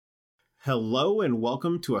Hello and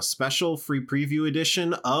welcome to a special free preview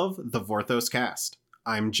edition of the Vorthos Cast.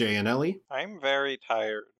 I'm Jay and Ellie. I'm very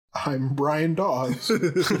tired. I'm Brian Dawes.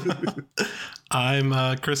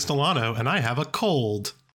 I'm Chris Delano, and I have a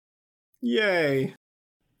cold. Yay!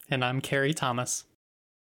 And I'm Carrie Thomas.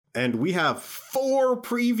 And we have 4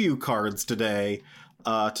 preview cards today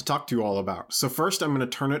to talk to you all about. So first, I'm going to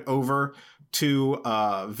turn it over to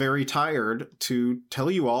Very Tired to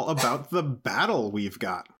tell you all about the battle we've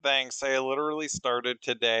got. Thanks. I literally started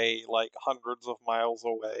today like hundreds of miles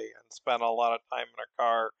away and spent a lot of time in a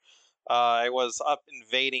car. I was up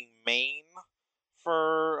invading Maine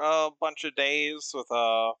for a bunch of days with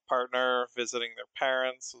a partner visiting their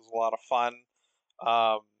parents. It was a lot of fun.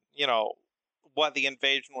 What the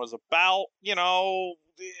invasion was about, it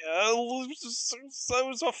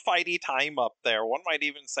was a fighty time up there. One might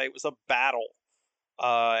even say it was a battle.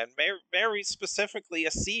 And very specifically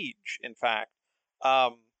a siege, in fact.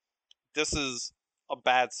 This is a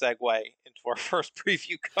bad segue into our first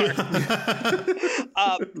preview card.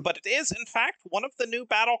 But it is, in fact, one of the new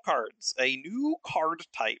battle cards, a new card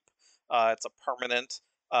type. It's a permanent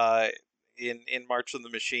in March of the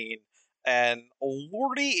Machine. And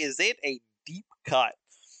lordy, is it a deep cut.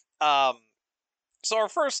 So our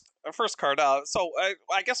first card, I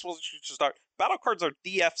guess we'll just start. Battle cards are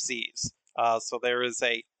DFCs. So there is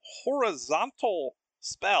a horizontal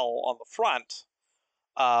spell on the front,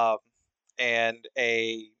 and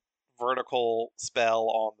a vertical spell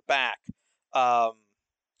on the back.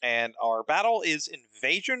 And our battle is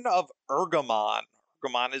Invasion of Ergamon.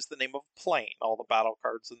 Ergamon is the name of a plane. All the battle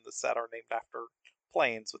cards in the set are named after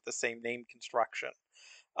planes with the same name construction.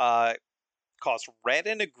 Costs red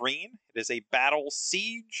and a green. It is a battle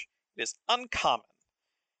siege. It is uncommon.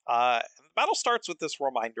 And the battle starts with this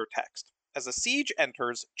reminder text. As a siege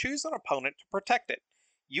enters, choose an opponent to protect it.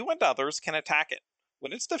 You and others can attack it.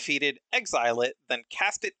 When it's defeated, exile it, then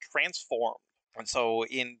cast it transformed. And so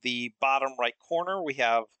in the bottom right corner, we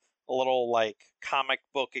have a little comic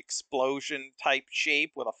book explosion type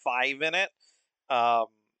shape with a 5 in it.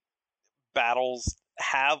 Battles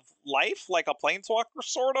have life like a planeswalker,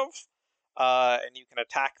 sort of. And you can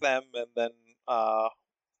attack them, and then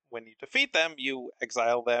when you defeat them, you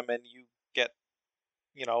exile them, and you get,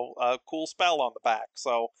 a cool spell on the back.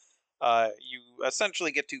 So you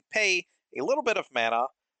essentially get to pay a little bit of mana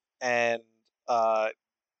and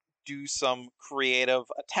do some creative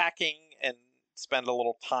attacking and spend a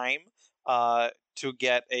little time to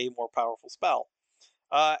get a more powerful spell.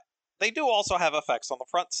 They do also have effects on the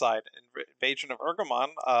front side. Invasion of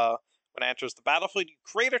Ergamon, when it enters the battlefield, you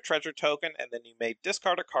create a treasure token, and then you may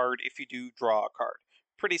discard a card. If you do, draw a card.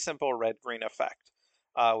 Pretty simple red-green effect.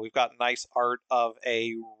 We've got nice art of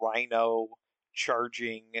a rhino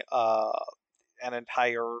charging an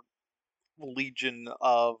entire legion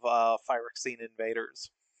of Phyrexian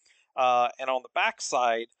invaders. And on the back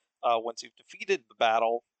side, once you've defeated the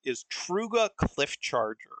battle, is Truga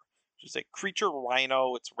Cliffcharger, which is a creature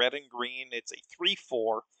rhino. It's red and green. It's a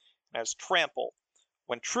 3/4 and has trample.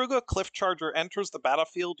 When Truga Cliffcharger enters the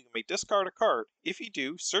battlefield, you may discard a card. If you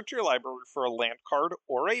do, search your library for a land card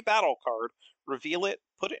or a battle card, reveal it,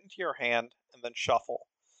 put it into your hand, and then shuffle.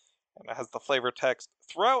 And it has the flavor text.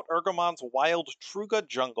 Throughout Ergamon's wild Truga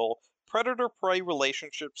jungle, predator-prey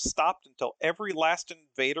relationships stopped until every last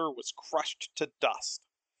invader was crushed to dust.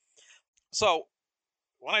 So,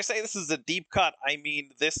 when I say this is a deep cut, I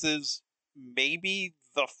mean this is maybe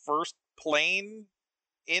the first plane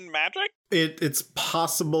in Magic? It's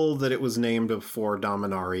possible that it was named before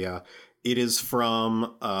Dominaria. It is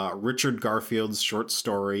from Richard Garfield's short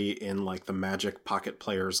story in the Magic Pocket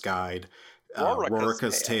Player's Guide.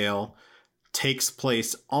 Rorica's Tale takes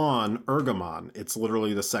place on Ergamon. It's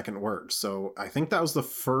literally the second word. So I think that was the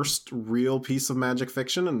first real piece of Magic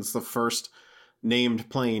fiction, and it's the first named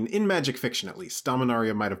plane in Magic fiction, at least.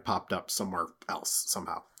 Dominaria might have popped up somewhere else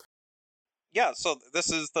somehow. Yeah, so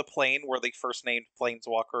this is the plane where the first named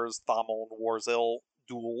planeswalkers, Thomel and Warzil,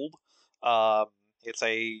 dueled. It's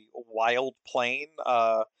a wild plane,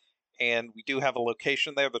 and we do have a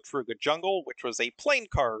location there, the Truga Jungle, which was a plane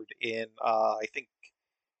card in, I think,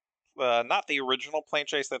 not the original Plane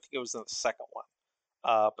Chase, I think it was in the second one.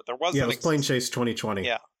 But there was... Yeah, it was Plane Chase 2020.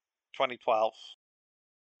 Yeah, 2012.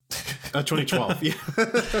 2012, yeah.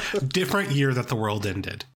 Different year that the world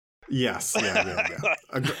ended. Yes, yeah.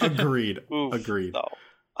 Agreed. Oof, agreed. No.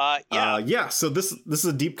 So this is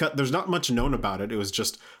a deep cut. There's not much known about it. It was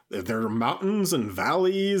just there are mountains and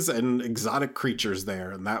valleys and exotic creatures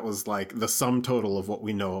there, and that was the sum total of what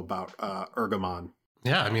we know about Ergamon.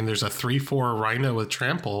 Yeah, I mean, there's a 3/4 rhino with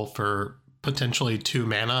trample for potentially 2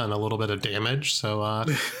 mana and a little bit of damage. So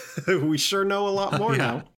we sure know a lot more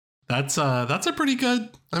now. That's a pretty good.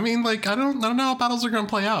 I mean, like, I don't know how battles are going to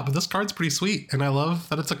play out, but this card's pretty sweet, and I love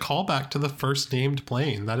that it's a callback to the first named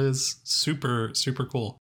plane. That is super, super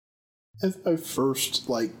cool. As I first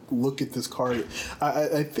look at this card,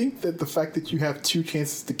 I think that the fact that you have 2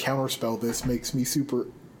 chances to counterspell this makes me super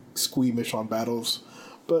squeamish on battles.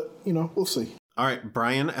 But we'll see. All right,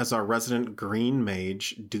 Brian, as our resident green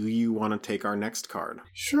mage, do you want to take our next card?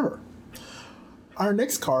 Sure. Our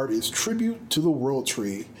next card is Tribute to the World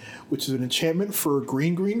Tree, which is an enchantment for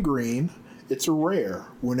green, green, green. It's a rare.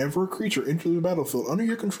 Whenever a creature enters the battlefield under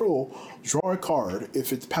your control, draw a card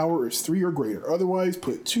if its power is 3 or greater. Otherwise,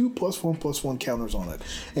 put 2 +1/+1 counters on it.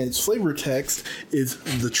 And its flavor text is,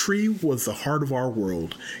 "The tree was the heart of our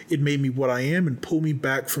world. It made me what I am and pulled me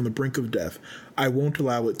back from the brink of death. I won't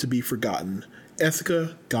allow it to be forgotten.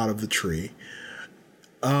 Essica, god of the tree."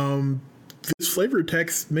 This flavor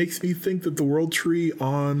text makes me think that the world tree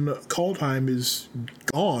on call time is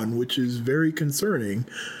gone, which is very concerning.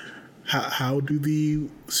 How do the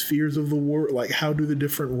spheres of the world, how do the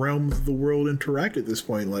different realms of the world interact at this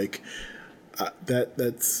point?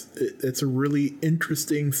 That's a really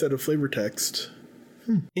interesting set of flavor text.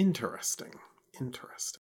 Interesting.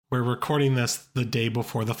 We're recording this the day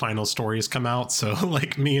before the final stories come out, so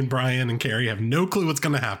me and Brian and Carrie have no clue what's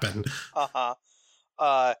going to happen.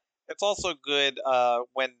 It's also good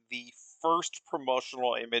when the first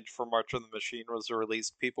promotional image for March of the Machine was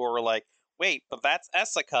released, people were like, wait, but that's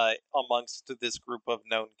Essica amongst this group of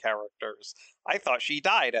known characters. I thought she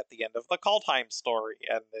died at the end of the Call Time story.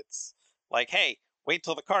 And it's like, hey, wait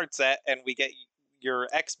till the card set and we get your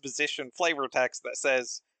exposition flavor text that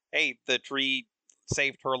says, hey, the tree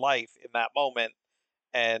saved her life in that moment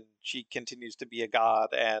and she continues to be a god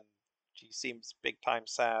and she seems big time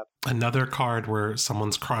sad. Another card where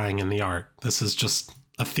someone's crying in the art. This is just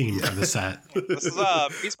a theme for the set. This is a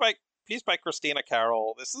piece by Christina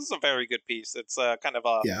Carroll. This is a very good piece. It's a kind of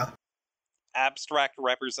a abstract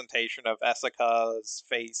representation of Essica's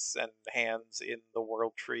face and hands in the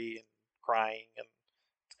world tree and crying, and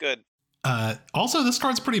it's good. Also, this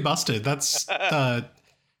card's pretty busted. That's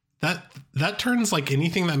that turns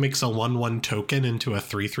anything that makes a 1/1 token into a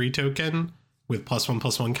 3/3 token with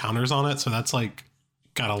 +1/+1 counters on it. So that's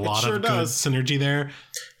got a lot of good synergy there.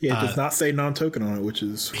 Yeah, it does not say non-token on it, which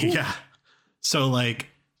is cool. Yeah. So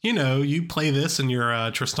you play this in your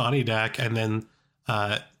Tristani deck and then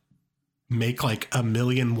make a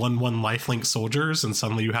million 1/1 lifelink soldiers, and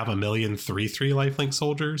suddenly you have a million 3/3 lifelink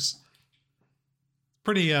soldiers.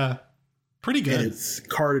 Pretty good. And it's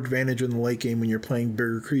card advantage in the late game when you're playing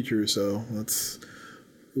bigger creatures, so that's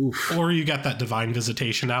oof. Or you got that divine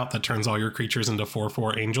visitation out that turns all your creatures into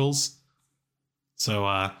 4/4 angels.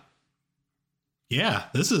 So yeah,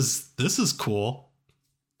 this is cool.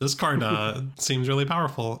 This card seems really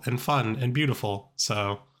powerful and fun and beautiful.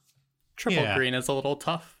 So triple green is a little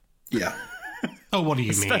tough. Yeah. Oh, what do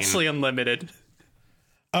you mean? Especially unlimited.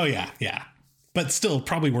 Oh yeah. But still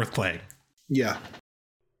probably worth playing. Yeah.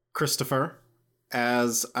 Christopher,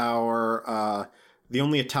 as our the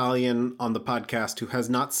only Italian on the podcast who has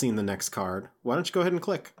not seen the next card, why don't you go ahead and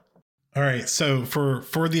click? All right, so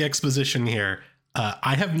for the exposition here,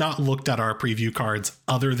 I have not looked at our preview cards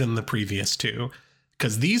other than the previous 2,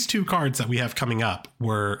 because these 2 cards that we have coming up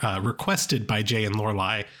were requested by Jay and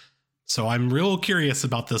Lorelai. So I'm real curious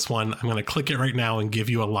about this one. I'm going to click it right now and give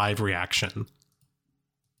you a live reaction.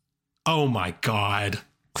 Oh my God.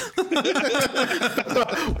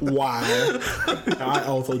 Wow. I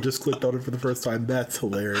also just clicked on it for the first time. That's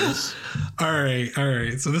hilarious. All right.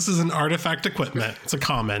 So this is an artifact equipment. It's a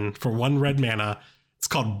common for 1 red mana. It's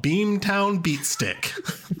called Beamtown Beatstick.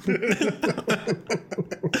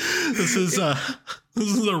 This is a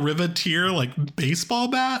Riveteer baseball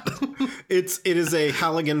bat. It is a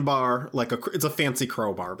Halligan bar, it's a fancy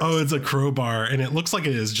crowbar. Basically. Oh, it's a crowbar, and it looks like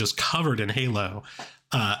it is just covered in halo.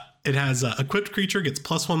 It has equipped creature gets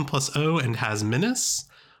 +1/+0 and has menace.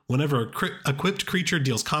 Whenever equipped creature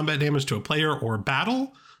deals combat damage to a player or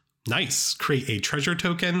battle, nice. Create a treasure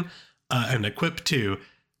token and equip 2.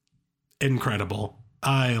 Incredible.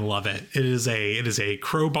 I love it. It is a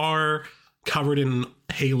crowbar covered in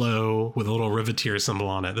halo with a little Riveteer symbol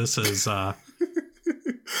on it. This is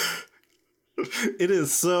it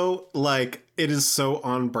is so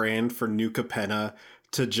on brand for New Capenna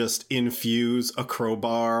to just infuse a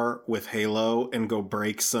crowbar with halo and go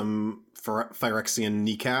break some Phyrexian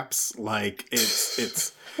kneecaps.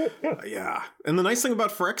 It's yeah. And the nice thing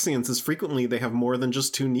about Phyrexians is frequently they have more than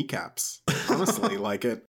just 2 kneecaps. Honestly,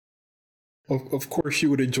 it. Of course you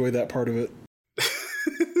would enjoy that part of it.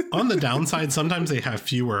 On the downside, sometimes they have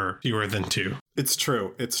fewer than 2. It's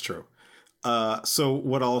true. So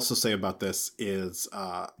what I'll also say about this is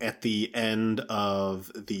at the end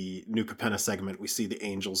of the New Capenna segment, we see the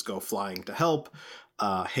angels go flying to help.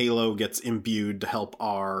 Halo gets imbued to help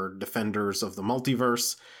our defenders of the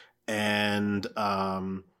multiverse, and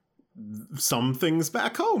some things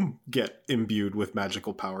back home get imbued with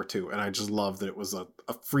magical power too. And I just love that it was a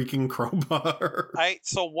freaking crowbar.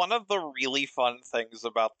 So one of the really fun things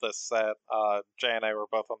about this set, Jay and I were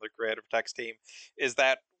both on the creative text team, is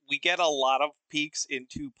that we get a lot of peeks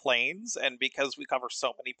into planes, and because we cover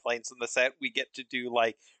so many planes in the set, we get to do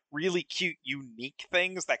like really cute, unique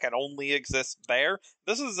things that can only exist there.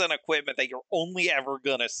 This is an equipment that you're only ever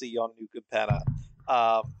gonna see on New Capenna,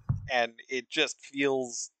 and it just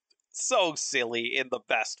feels so silly in the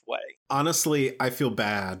best way. Honestly, I feel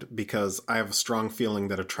bad because I have a strong feeling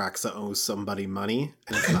that Atraxa owes somebody money,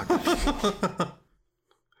 and it's not gonna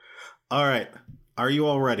All right. Are you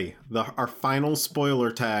all ready? Our final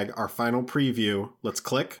spoiler tag, our final preview. Let's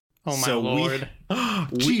click. Oh my lord.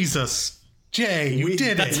 Jesus. Jay, you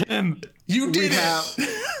did it. You did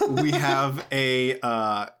it. We have a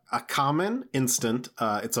common instant.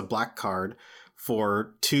 It's a black card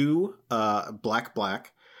for 2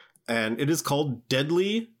 black. And it is called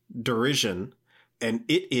Deadly Derision, and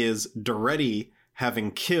it is Duretti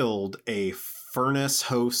having killed a furnace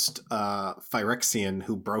host Phyrexian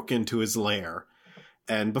who broke into his lair.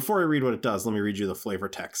 And before I read what it does, let me read you the flavor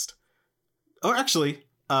text. Oh, actually,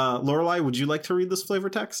 Lorelei, would you like to read this flavor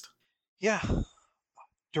text? Yeah.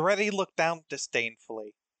 Duretti looked down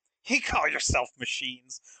disdainfully. You call yourself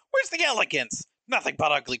machines. Where's the elegance? Nothing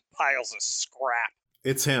but ugly piles of scrap.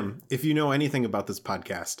 It's him. If you know anything about this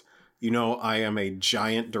podcast, you know I am a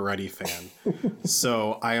giant Duretti fan.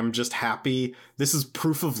 So I am just happy. This is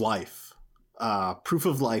proof of life. Proof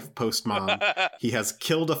of life post-mom. He has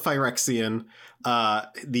killed a Phyrexian.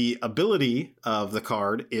 The ability of the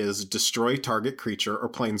card is destroy target creature or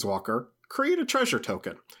planeswalker. Create a treasure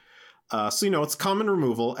token. So, it's common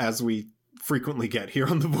removal, as we frequently get here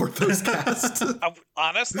on the Vorthos cast.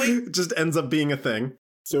 Honestly? It just ends up being a thing.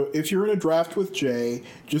 So if you're in a draft with Jay,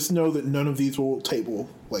 just know that none of these will table.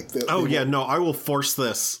 No, I will force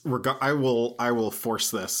this. I will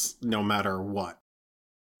force this no matter what.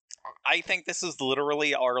 I think this is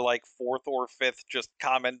literally our 4th or 5th just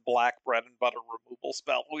common black bread and butter removal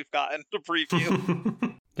spell we've gotten to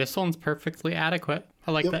preview. This one's perfectly adequate.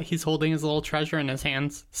 I like that he's holding his little treasure in his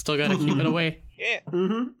hands. Still gotta keep it away. Yeah.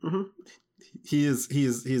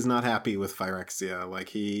 He's not happy with Phyrexia.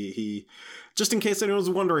 He just in case anyone was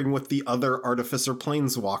wondering what the other Artificer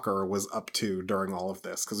Planeswalker was up to during all of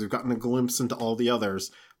this, because we've gotten a glimpse into all the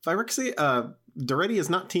others. Phyrexia, Duretti is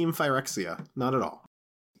not Team Phyrexia, not at all.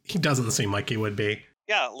 He doesn't seem like he would be.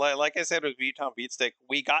 Yeah, like I said with Betown Beatstick,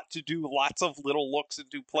 we got to do lots of little looks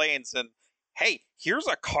into planes, and hey, here's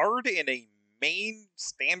a card in a main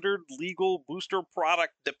standard legal booster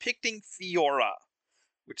product depicting Fiora,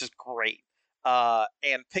 which is great. And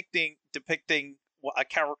depicting a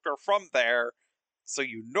character from there, so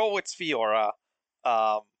it's Fiora,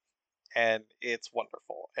 and it's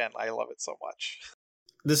wonderful, and I love it so much.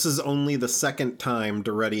 This is only the second time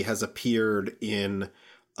Duretti has appeared in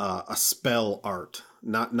a spell art,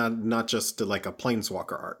 not just like a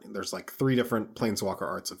planeswalker art. There's 3 different planeswalker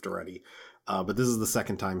arts of Duretti, but this is the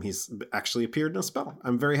second time he's actually appeared in a spell.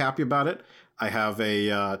 I'm very happy about it. I have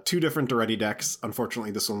 2 different Duretti decks.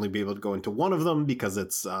 Unfortunately, this will only be able to go into one of them because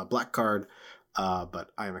it's a black card,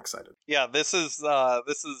 but I am excited. Yeah, this is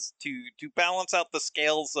to balance out the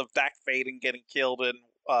scales of Dak Fate and getting killed in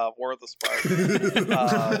War of the Spark.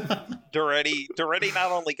 Duretti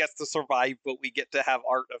not only gets to survive, but we get to have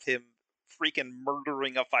art of him freaking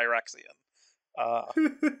murdering a Phyrexian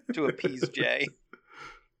to appease Jay.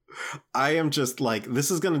 I am just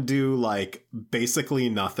this is going to do basically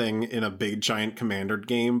nothing in a big giant commander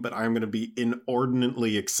game, but I'm going to be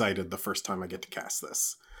inordinately excited the first time I get to cast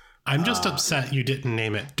this. I'm just upset you didn't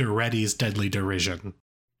name it Duretti's Deadly Derision.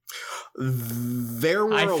 There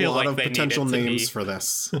were a lot of potential names for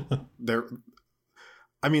this. They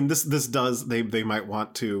might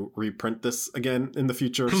want to reprint this again in the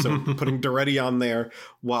future, so putting Duretti on there,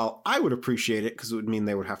 while I would appreciate it because it would mean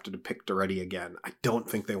they would have to depict Duretti again, I don't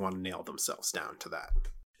think they want to nail themselves down to that.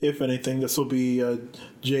 If anything, this will be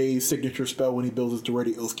Jay's signature spell when he builds his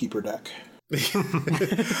Duretti Oathkeeper deck.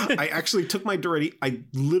 I actually took my Duretti, I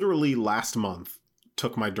literally last month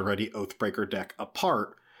took my Duretti Oathbreaker deck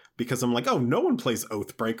apart because I'm oh, no one plays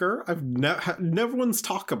Oathbreaker. No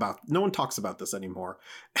one talks about this anymore.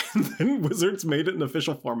 And then Wizards made it an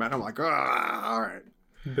official format. I'm all right.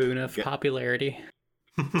 Boon of popularity.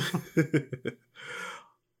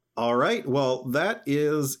 All right. Well, that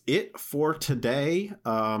is it for today.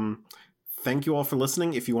 thank you all for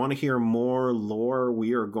listening. If you want to hear more lore,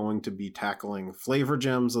 we are going to be tackling flavor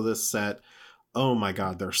gems of this set. Oh my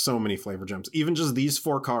god, there's so many flavor gems. Even just these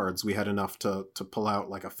 4 cards, we had enough to pull out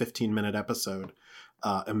like a 15-minute episode.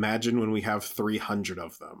 Imagine when we have 300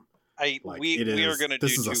 of them. We are going to do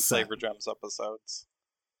 2 flavor gems episodes.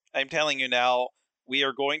 I'm telling you now, we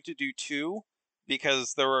are going to do 2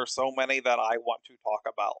 because there are so many that I want to talk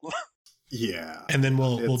about. Yeah. And then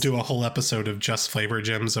we'll do a whole episode of just flavor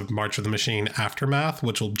gems of March of the Machine Aftermath,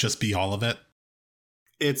 which will just be all of it.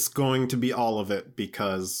 It's going to be all of it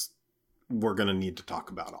because we're going to need to talk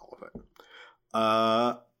about all of it.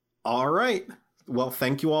 All right. Well,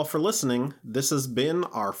 thank you all for listening. This has been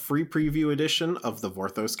our free preview edition of the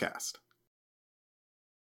Vorthos Cast.